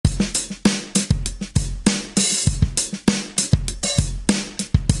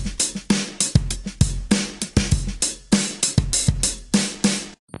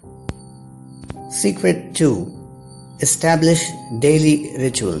Secret 2. Establish daily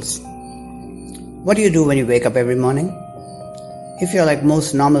rituals. What do you do when you wake up every morning? If you're like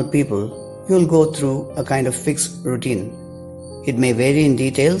most normal people, you'll go through a kind of fixed routine. It may vary in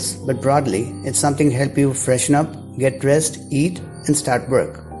details, but broadly, it's something to help you freshen up, get dressed, eat, and start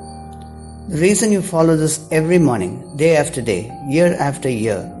work. The reason you follow this every morning, day after day, year after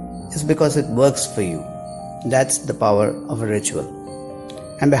year, is because it works for you. That's the power of a ritual.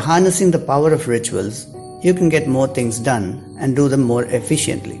 And by harnessing the power of rituals, you can get more things done and do them more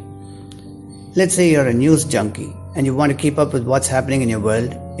efficiently. Let's say you're a news junkie and you want to keep up with what's happening in your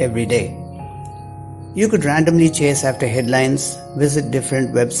world every day. You could randomly chase after headlines, visit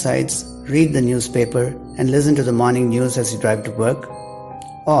different websites, read the newspaper, and listen to the morning news as you drive to work.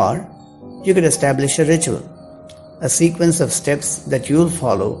 Or you could establish a ritual, a sequence of steps that you'll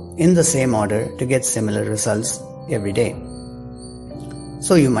follow in the same order to get similar results every day.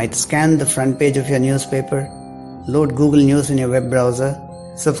 So you might scan the front page of your newspaper, load Google News in your web browser,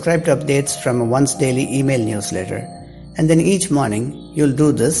 subscribe to updates from a once daily email newsletter, and then each morning you'll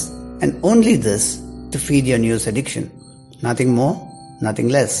do this and only this to feed your news addiction. Nothing more, nothing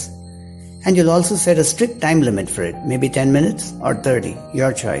less. And you'll also set a strict time limit for it, maybe 10 minutes or 30,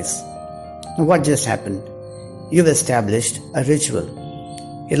 your choice. Now what just happened? You've established a ritual.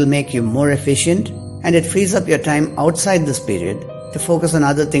 It'll make you more efficient and it frees up your time outside this period to focus on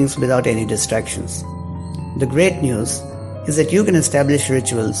other things without any distractions. The great news is that you can establish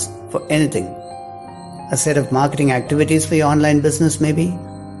rituals for anything. A set of marketing activities for your online business maybe,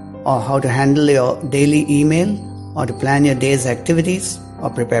 or how to handle your daily email, or to plan your day's activities, or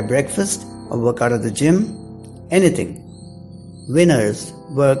prepare breakfast, or work out at the gym, anything. Winners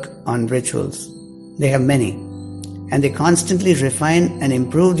work on rituals. They have many, and they constantly refine and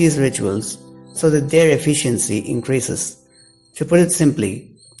improve these rituals so that their efficiency increases. To put it simply,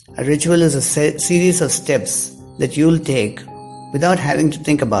 a ritual is a series of steps that you'll take without having to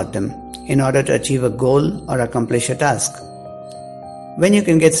think about them in order to achieve a goal or accomplish a task. When you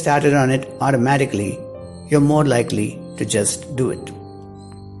can get started on it automatically, you're more likely to just do it.